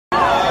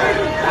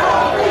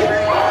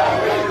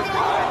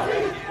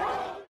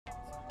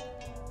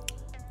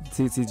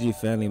TTG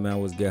family, man,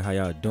 what's good? How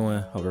y'all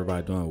doing? Hope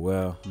everybody doing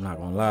well. I'm not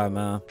gonna lie,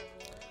 man.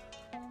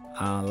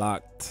 I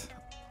unlocked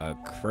a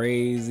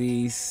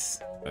crazy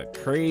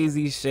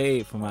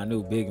shade for my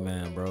new big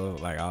man, bro.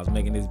 Like, I was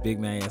making this big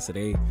man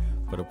yesterday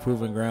for the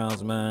proving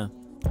grounds, man.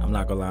 I'm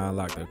not gonna lie, I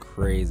unlocked a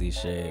crazy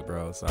shade,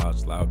 bro. So I was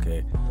just like,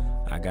 okay,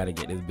 I gotta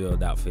get this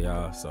build out for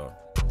y'all. So,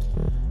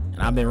 and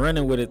I've been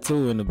running with it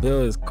too, and the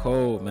build is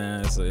cold,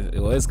 man. So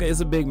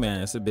it's a big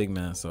man. It's a big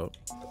man. So,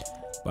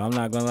 but I'm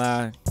not gonna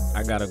lie,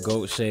 I got a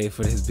goat shade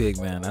for this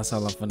big man. That's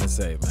all I'm gonna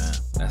say, man.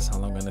 That's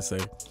all I'm gonna say.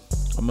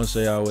 I'm gonna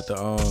show y'all what the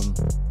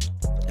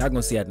y'all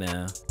gonna see it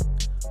now.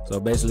 So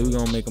basically, we're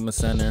gonna make him a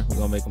center. We're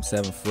gonna make him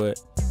 7 foot.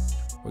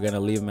 We're gonna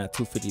leave him at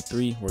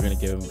 253. We're gonna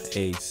give him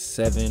a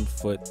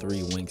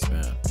 7'3"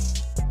 wingspan.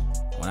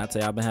 When I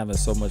tell you, I've been having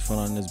so much fun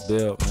on this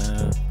build,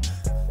 man.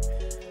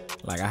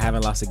 Like, I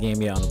haven't lost a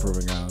game yet on the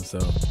proving ground. So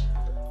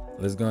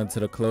let's go into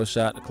the close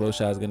shot. The close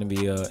shot is gonna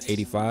be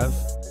 85.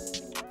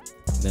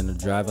 Then the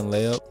driving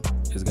layup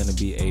is gonna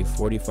be a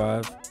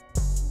 45.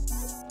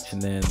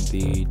 And then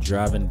the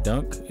driving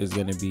dunk is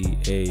gonna be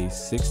a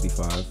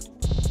 65.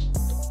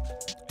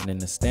 And then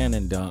the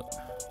standing dunk,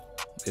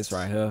 this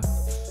right here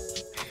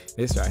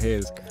is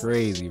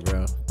crazy,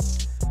 bro.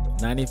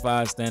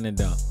 95 standing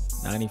dunk,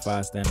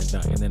 95 standing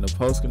dunk. And then the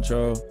post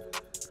control,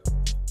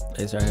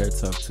 this right here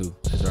tough too.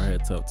 This right here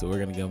tough too. We're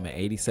gonna give him an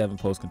 87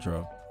 post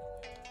control.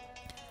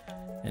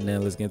 And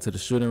then let's get into the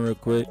shooting real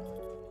quick.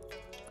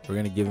 We're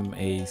gonna give him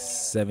a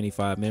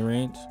 75 mid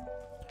range.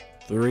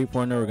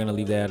 3-pointer, we're gonna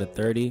leave that at a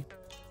 30.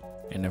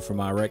 And then for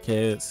my rec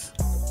heads,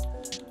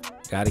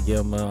 gotta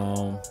give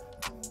him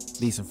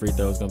decent free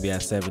throws, gonna be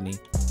at 70.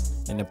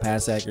 And the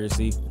pass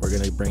accuracy, we're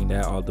gonna bring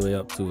that all the way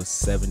up to a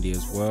 70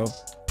 as well.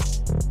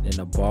 Then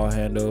the ball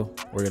handle,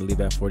 we're gonna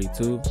leave at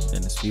 42.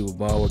 And the speed with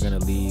ball, we're gonna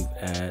bring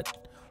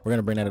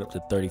that up to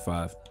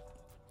 35.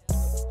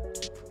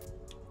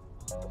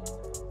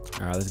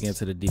 All right, let's get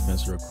into the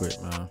defense real quick,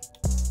 man.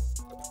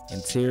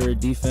 Interior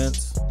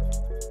defense,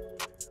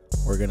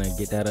 we're gonna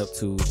get that up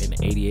to an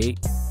 88.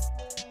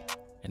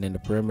 And then the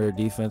perimeter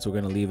defense, we're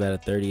gonna leave at a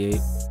 38.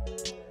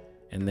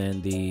 And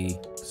then the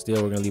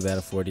steal, we're gonna leave at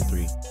a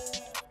 43.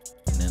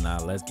 And then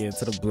let's get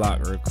into the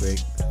block real quick.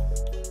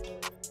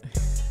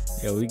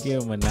 Yo, we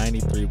give him a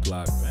 93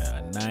 block,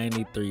 man. A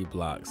 93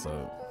 block.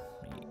 So,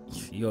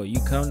 yo, you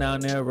come down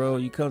there, bro.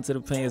 You come to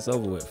the paint, it's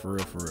over with. For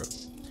real, for real.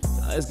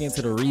 Let's get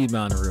into the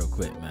rebounding real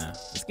quick, man.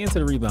 Let's get into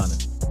the rebounding.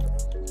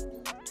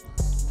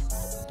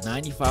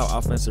 95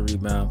 offensive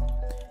rebound.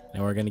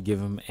 And we're gonna give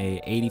him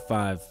a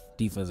 85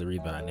 defensive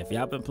rebound. If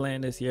y'all been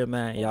playing this year,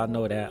 man, y'all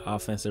know that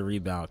offensive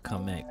rebound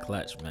come in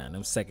clutch, man.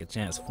 Them second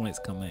chance points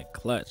come in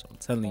clutch. I'm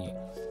telling you,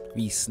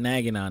 be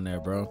snagging on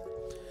there, bro.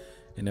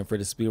 And then for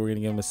the speed, we're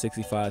gonna give him a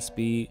 65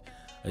 speed.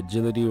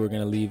 Agility, we're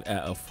gonna leave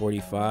at a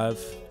 45.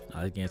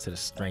 I'll get into the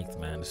strength,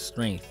 man. The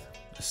strength.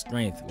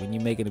 When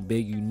you're making it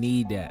big, you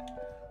need that.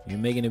 When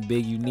you're making it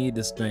big, you need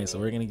the strength. So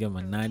we're gonna give him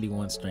a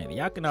 91 strength.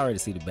 Y'all can already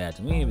see the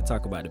badges. We ain't even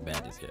talk about the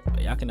badges yet,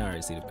 but y'all can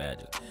already see the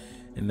badges.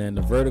 And then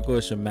the vertical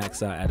should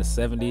max out at a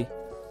 70.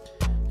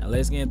 Now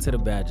let's get into the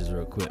badges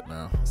real quick,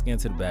 man. So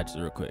give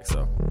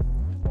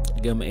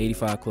him an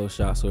 85 close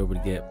shot, so we're able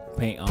to get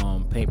paint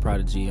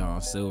prodigy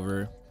on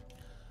silver,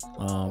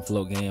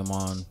 float game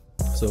on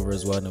silver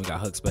as well. And then we got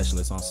hook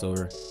specialist on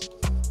silver.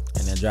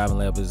 And then driving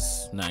layup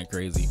is nothing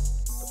crazy.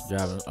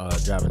 Driving dunk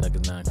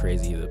is nothing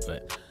crazy either.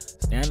 But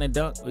standing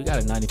dunk, we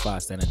got a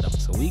 95 standing dunk.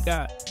 So we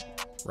got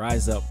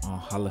rise up on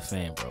Hall of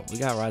Fame, bro.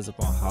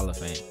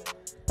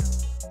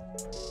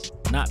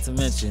 Not to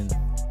mention,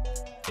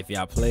 if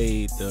y'all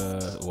played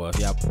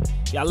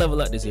if y'all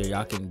level up this year,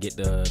 y'all can get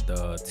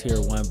the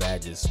tier 1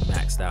 badges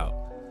maxed out.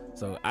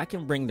 So I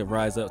can bring the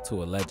rise up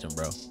to a legend,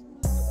 bro.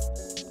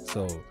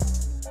 So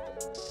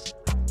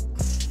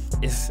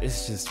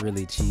it's just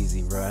really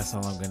cheesy, bro. That's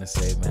all I'm gonna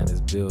say, man.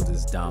 This build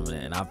is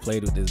dominant, and I've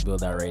played with this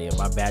build already, and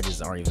my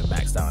badges aren't even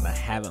maxed out, and I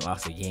haven't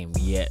lost a game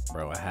yet,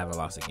 bro.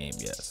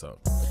 So,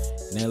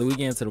 and then we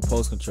get into the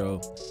post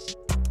control.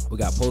 We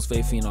got post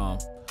fade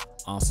phenom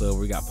on silver,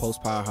 we got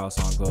post powerhouse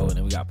on gold, and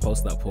then we got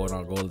post up port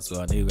on gold as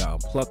well. And then we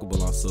got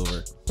unpluckable on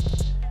silver.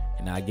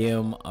 And I give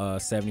him a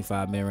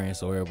 75 mid range,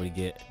 so we're able to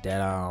get dead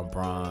eye on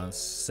bronze,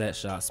 set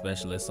shot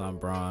specialist on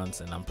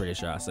bronze, and I'm pretty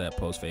sure I said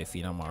post fade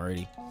phenom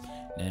already.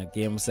 And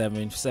give him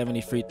 70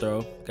 free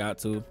throw, got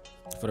to,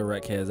 for the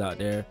rec heads out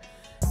there.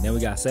 And then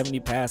we got 70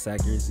 pass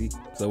accuracy,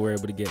 so we're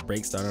able to get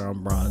break starter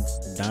on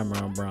bronze,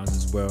 diamond on bronze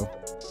as well.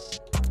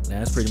 And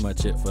that's pretty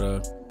much it for the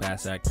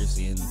pass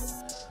accuracy and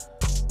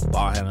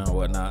ball handling and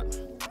whatnot.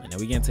 And then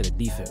we get into the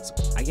defense.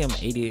 I give him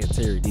an 88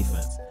 interior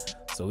defense.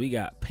 So we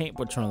got paint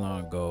patrol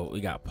on gold, we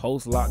got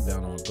post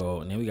lockdown on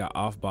gold, and then we got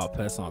off ball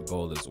pest on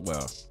gold as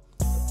well.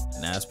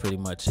 And that's pretty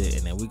much it.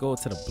 And then we go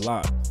to the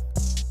block.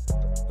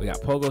 We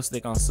got pogo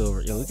stick on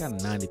silver. Yo, we got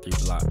a 93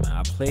 block, man.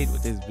 I played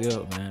with this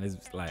build, man.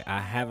 It's like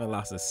I haven't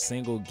lost a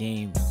single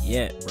game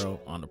yet, bro,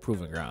 on the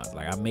proving grounds.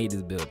 Like, I made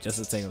this build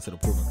just to take him to the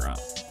proving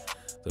grounds.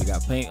 So we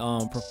got paint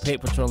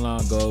patrol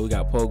on gold, we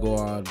got pogo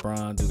on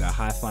bronze, we got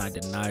high flying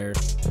denier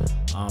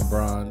on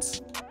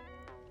bronze.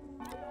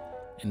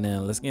 And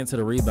then let's get into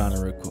the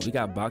rebounding real quick. We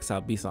got box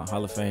out beats on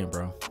Hall of Fame,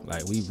 bro.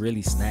 Like, we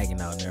really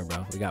snagging out there,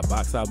 bro. We got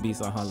box out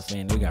beats on Hall of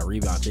Fame. We got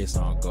rebound chase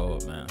on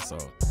gold, man. So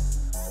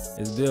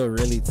this build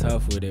really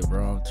tough with it,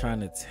 bro. I'm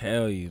trying to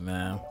tell you,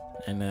 man.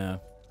 And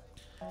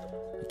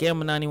gave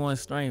him a 91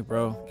 strength,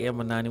 bro. Gave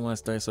him a 91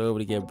 strength, so able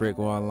to get brick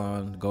wall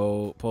on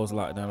gold, post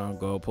lockdown on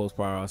gold, post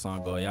power outs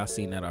on gold. Y'all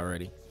seen that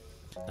already.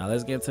 Now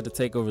let's get into the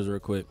takeovers real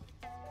quick.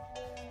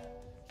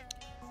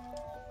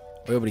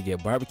 We're able to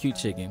get barbecue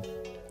chicken,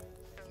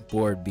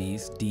 board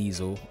beast,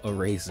 diesel,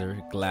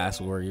 eraser, glass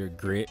warrior,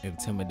 grit,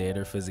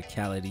 intimidator,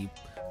 physicality,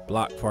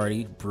 block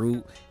party,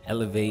 brute,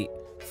 elevate,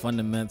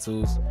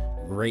 fundamentals,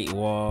 great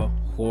wall,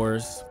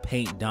 horse,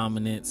 paint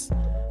dominance,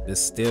 the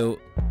stilt,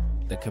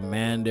 the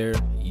commander,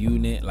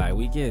 unit. Like,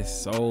 we get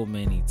so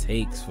many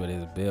takes for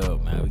this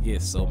build, man. We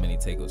get so many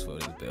takeovers for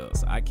this build.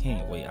 So I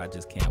can't wait. I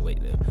just can't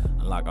wait to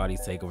unlock all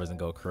these takeovers and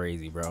go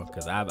crazy, bro.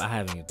 Because I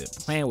haven't even been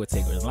playing with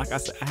takeovers. Like I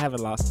said, I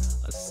haven't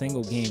lost a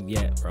single game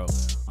yet, bro,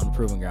 on the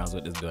Proving Grounds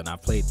with this build. And I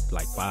played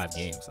like 5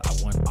 games.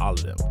 I won all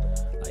of them.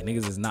 Like,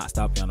 niggas is not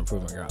stopping on the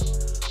Proving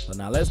Grounds. So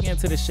now let's get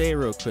into the shade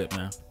real quick,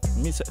 man.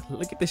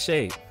 Look at the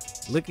shade.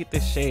 Look at the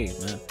shade,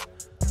 man.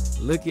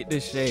 Look at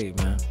this shade,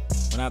 man.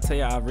 When I tell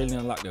you I really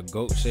unlocked the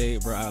GOAT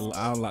shade, bro,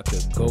 I unlocked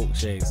the GOAT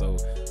shade. So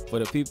for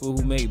the people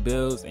who make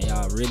builds and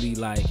y'all really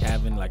like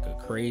having like a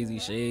crazy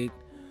shade,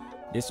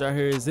 this right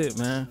here is it,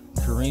 man.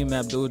 Kareem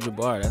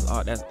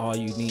Abdul-Jabbar. That's all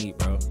you need,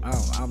 bro. I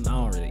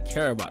don't really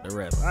care about the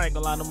rest. I ain't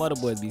gonna lie, them other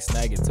boys be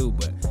snagging too,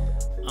 but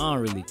I don't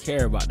really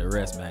care about the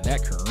rest, man.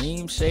 That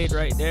Kareem shade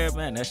right there,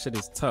 man, that shit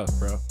is tough,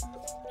 bro.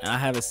 And I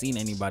haven't seen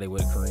anybody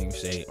with Kareem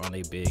shade on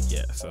they big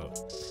yet, so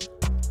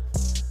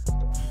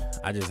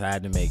I just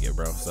had to make it,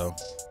 bro. So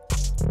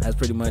that's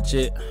pretty much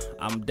it.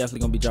 I'm definitely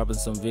gonna be dropping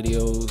some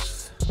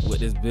videos with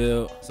this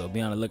build, so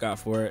be on the lookout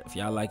for it. If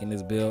y'all liking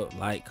this build,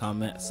 like,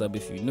 comment, sub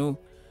if you're new.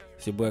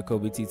 It's your boy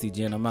Kobe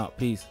TTG, and I'm out.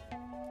 Peace.